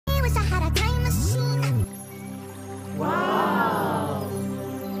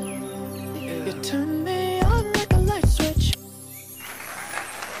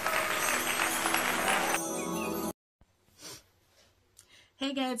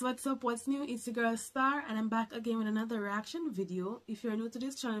guys, what's up, what's new? It's your girl Star, and I'm back again with another reaction video. If you're new to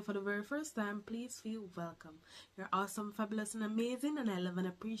this channel for the very first time, please feel welcome. You're awesome, fabulous, and amazing, and I love and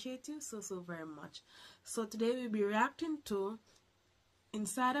appreciate you so very much. So today we'll be reacting to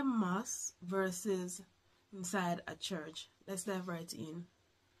inside a mosque versus inside a church. Let's dive right in.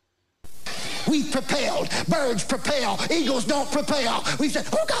 We propelled, birds propel, eagles don't propel. We said,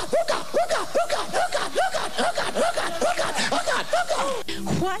 oh God, oh God, oh God, oh God, oh God, oh God, oh God, oh God, oh God, oh God, oh God.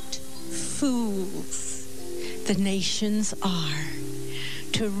 What fools the nations are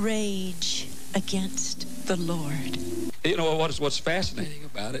to rage against the Lord. You know, what's fascinating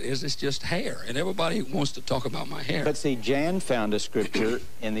about it is it's just hair, and everybody wants to talk about my hair. But see, Jan found a scripture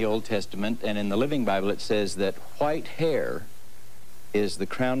in the Old Testament, and in the Living Bible it says that white hair is the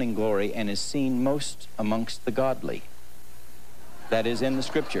crowning glory and is seen most amongst the godly. That is in the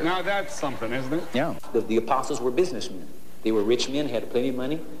scripture. Now that's something, isn't it? Yeah. The apostles were businessmen. They were rich men, had plenty of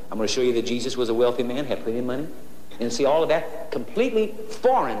money. I'm going to show you that Jesus was a wealthy man, had plenty of money. And see, all of that completely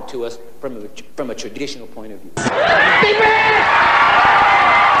foreign to us from a traditional point of view.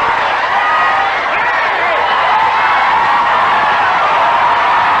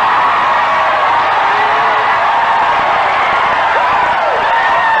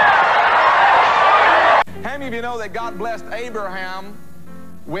 How many of you know that God blessed Abraham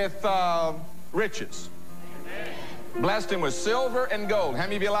with riches? Blessed him with silver and gold. How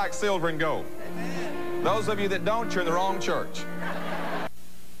many of you like silver and gold? Those of you that don't, you're in the wrong church.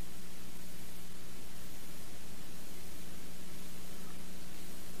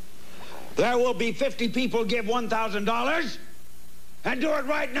 There will be 50 people give $1,000 and do it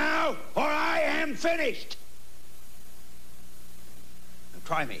right now or I am finished. Now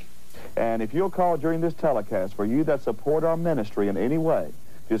try me. And if you'll call during this telecast, for you that support our ministry in any way,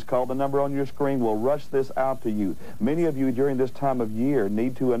 just call the number on your screen. We'll rush this out to you. Many of you during this time of year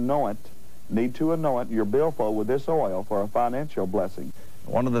need to anoint your billfold with this oil for a financial blessing.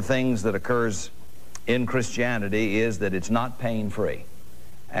 One of the things that occurs in Christianity is that it's not pain-free.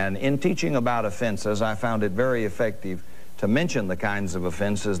 And in teaching about offenses, I found it very effective to mention the kinds of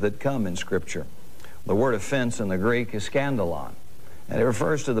offenses that come in Scripture. The word offense in the Greek is scandalon, and it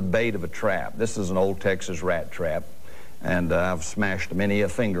refers to the bait of a trap. This is an old Texas rat trap, and I've smashed many a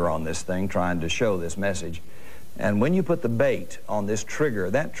finger on this thing trying to show this message. And when you put the bait on this trigger,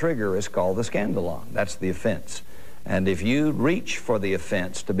 that trigger is called the scandalon. That's the offense. And if you reach for the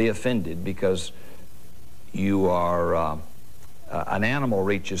offense to be offended because you are, an animal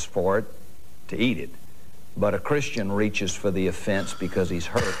reaches for it to eat it, but a Christian reaches for the offense because he's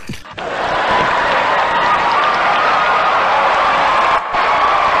hurt.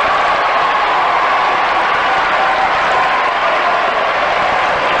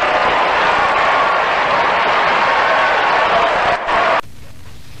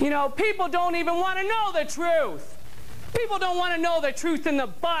 You know, people don't even want to know the truth. People don't want to know the truth in the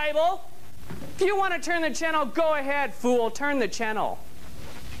Bible. If you want to turn the channel, go ahead, fool. Turn the channel.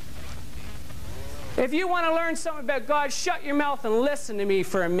 If you want to learn something about God, shut your mouth and listen to me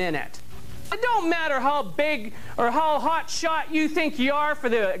for a minute. It don't matter how big or how hot shot you think you are for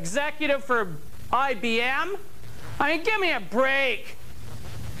the executive for IBM. I mean, give me a break.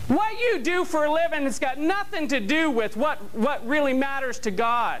 What you do for a living has got nothing to do with what really matters to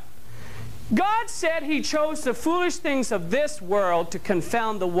God. God said He chose the foolish things of this world to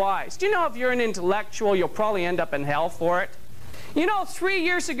confound the wise. Do you know if you're an intellectual, you'll probably end up in hell for it? You know, 3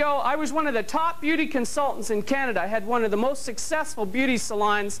 years ago, I was one of the top beauty consultants in Canada. I had one of the most successful beauty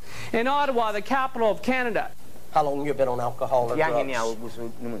salons in Ottawa, the capital of Canada. How long you been on alcohol or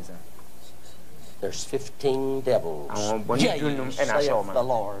drugs? There's 15 devils. Yea, saith the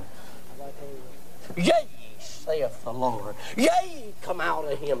Lord. Yea, saith the Lord. Yea, come out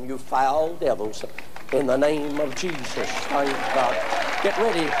of him, you foul devils. In the name of Jesus. Thank God. Get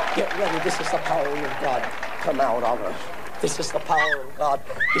ready, get ready. This is the power of God. Come out of us. This is the power of God.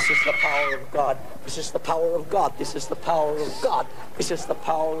 This is the power of God. This is the power of God. This is the power of God. This is the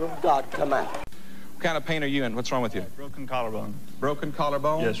power of God. Come out. What kind of pain are you in? What's wrong with you? Broken collarbone. Broken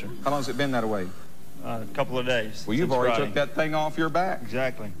collarbone? Yes, sir. How long has it been that way? A couple of days. Well, you've already took that thing off your back.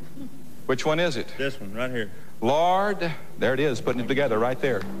 Exactly. Which one is it? This one, right here. Lord, there it is, putting it together right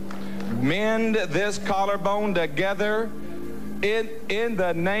there. Mend this collarbone together in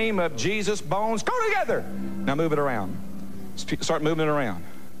the name of Jesus. Bones, go together. Now move it around. Start moving it around.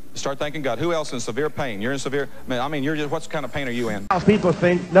 Start thanking God. Who else in severe pain? You're in severe, I mean, you're just, what kind of pain are you in? People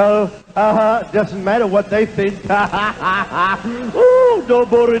think, no, doesn't matter what they think. Ooh, do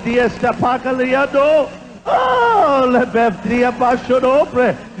bordiesta pacaliado. Oh, le beftia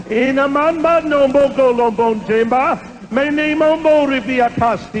pashodopre. In a man no boko lombon chamber. Menimo mori via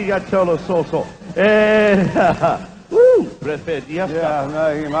tasti a tolo soso. Preferia. Ja,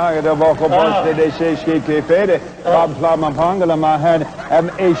 nee, maar dat was gewoon de DC keer verder. Waarom slaat mijn hangelen maar hen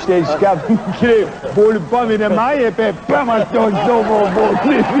en ik steeds kan kreeg. Voor de pan in de maaien heb ik maar toch zo voor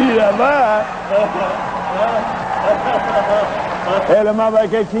Bolivia maar. Helemaal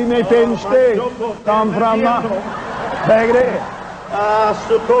waar ik hier mee pinste. Kom van ma. Begre.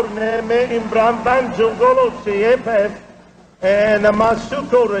 Sukorne me in Bramban jungolo CFF. En ma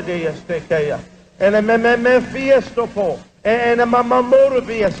sukore de estekaya. En me fiesto po. En mamamoro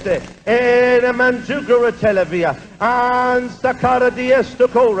vieste. En manjugura televia. An sakara diesto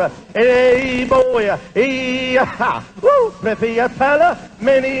cora. E boya. E ha. Prefia tala.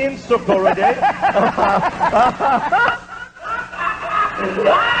 Many in sukore de.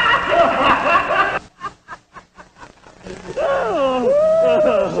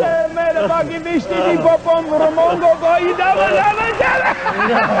 Se me le paghi visti di popon romongo poi dava.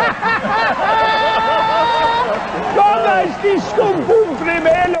 Come sti scompun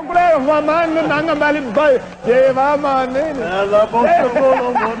primelo creo fa man nanga male bai deva man.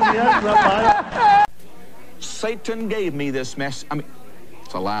 Satan gave me this mess. I mean,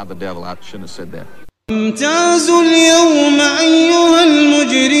 it's a lie of the devil. I shouldn't have said that. امتازوا اليوم أيها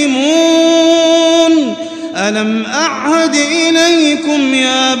المجرمون ألم أعهد إليكم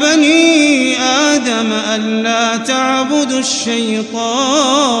يا بني آدم ألا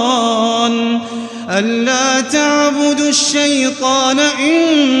تعبدوا الشيطان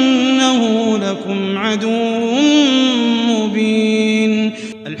إنه لكم عدو مبين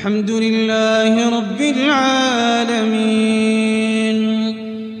الحمد لله رب العالمين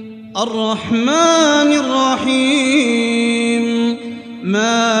الرحمن الرحيم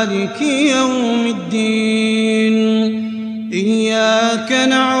مالك يوم الدين إياك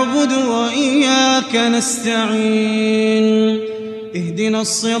نعبد وإياك نستعين اهدنا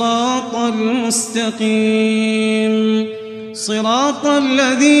الصراط المستقيم صراط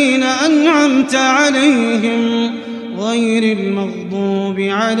الذين أنعمت عليهم غير المغضوب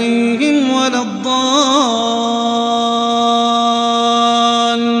عليهم ولا الضالين.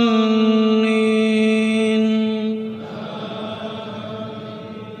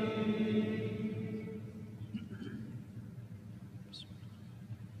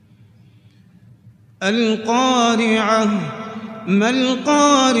 القارعة ما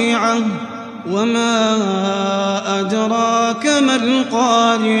القارعة وما أدراك ما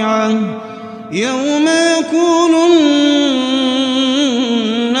القارعة يوم يكون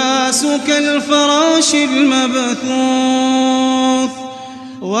الناس كالفراش المبثوث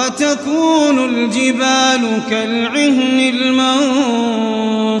وتكون الجبال كالعهن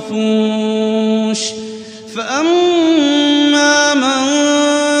المنفوش فأما من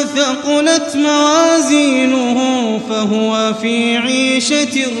ثقلت موازينه فهو في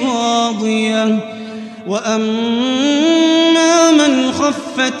عيشة راضية وأما من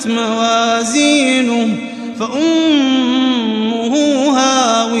خفت موازينه فأمه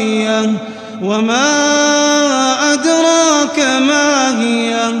هاوية وما أدراك ما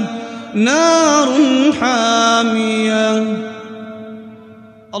هي نار حامية.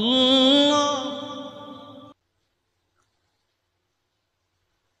 الله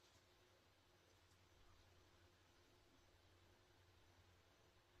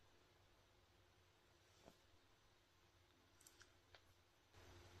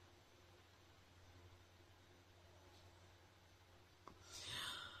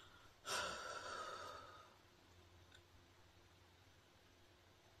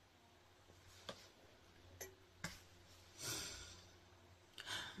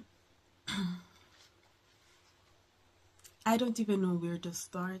I don't even know where to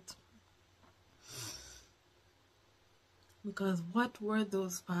start, because what were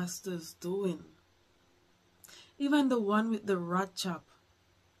those pastors doing? Even the one with the rat chop,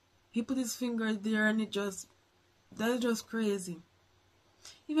 he put his finger there and that's just crazy.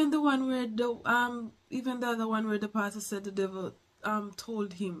 Even the one where even the other one where the pastor said the devil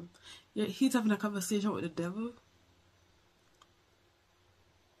told him, yeah, he's having a conversation with the devil.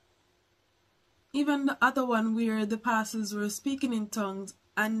 Even the other one where the pastors were speaking in tongues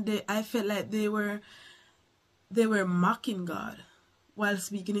and I felt like they were mocking God while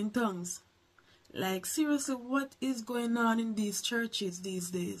speaking in tongues. Like, seriously, what is going on in these churches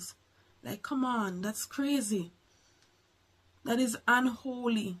these days? Like, come on, that's crazy. That is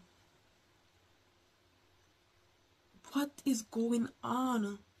unholy. What is going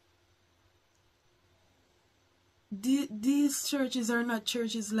on? These churches are not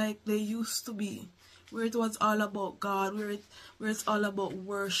churches like they used to be, where it was all about God, where it's all about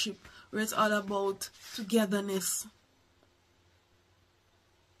worship, where it's all about togetherness.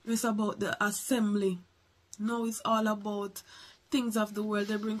 It's about the assembly. No, it's all about things of the world.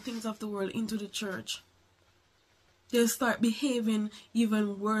 They bring things of the world into the church. They start behaving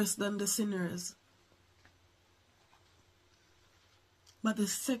even worse than the sinners. But the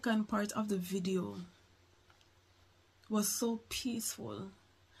second part of the video was so peaceful,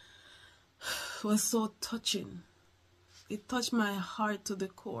 was so touching. It touched my heart to the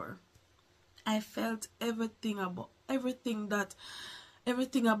core. I felt everything about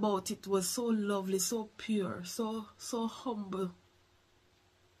it was so lovely, so pure, so humble.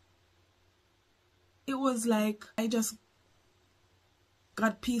 It was like I just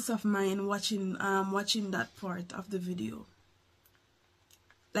got peace of mind watching that part of the video.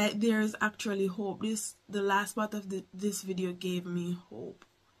 Like there is actually hope. The last part of this video gave me hope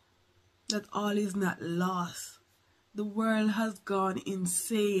that all is not lost. The world has gone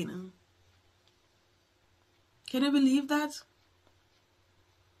insane. Can you believe that?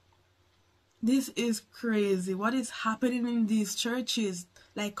 This is crazy. What is happening in these churches?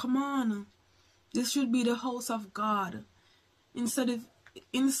 Like, come on. This should be the house of God. Instead,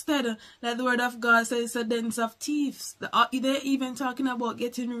 like the word of God says, it's a dens of thieves. They're even talking about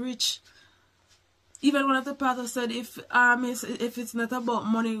getting rich. Even one of the pastors said, if it's not about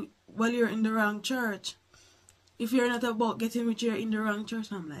money, well, you're in the wrong church. If you're not about getting rich, you're in the wrong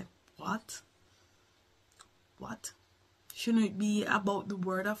church. And I'm like, what? What? Shouldn't it be about the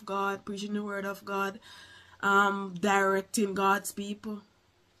word of God, preaching the word of God, directing God's people?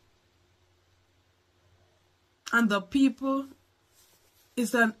 And the people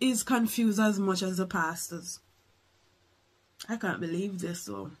is confused as much as the pastors. I can't believe this,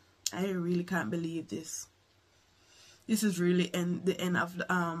 though. I really can't believe this. This is really the end of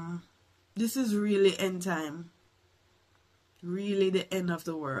the this is really end time. Really the end of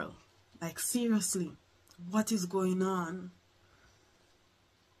the world. Like, seriously, what is going on?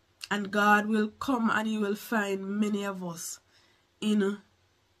 And God will come and He will find many of us in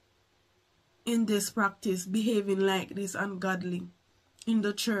this practice, behaving like this, ungodly, in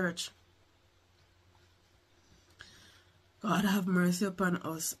the church. God have mercy upon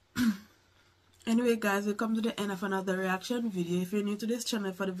us. Anyway, guys, we come to the end of another reaction video. If you're new to this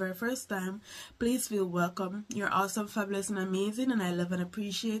channel for the very first time, please feel welcome. You're awesome, fabulous, and amazing, and I love and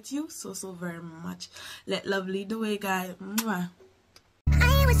appreciate you so very much. Let love lead the way, guys. Mwah.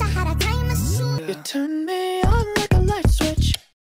 I wish I had a time machine. You turn me on like a light switch.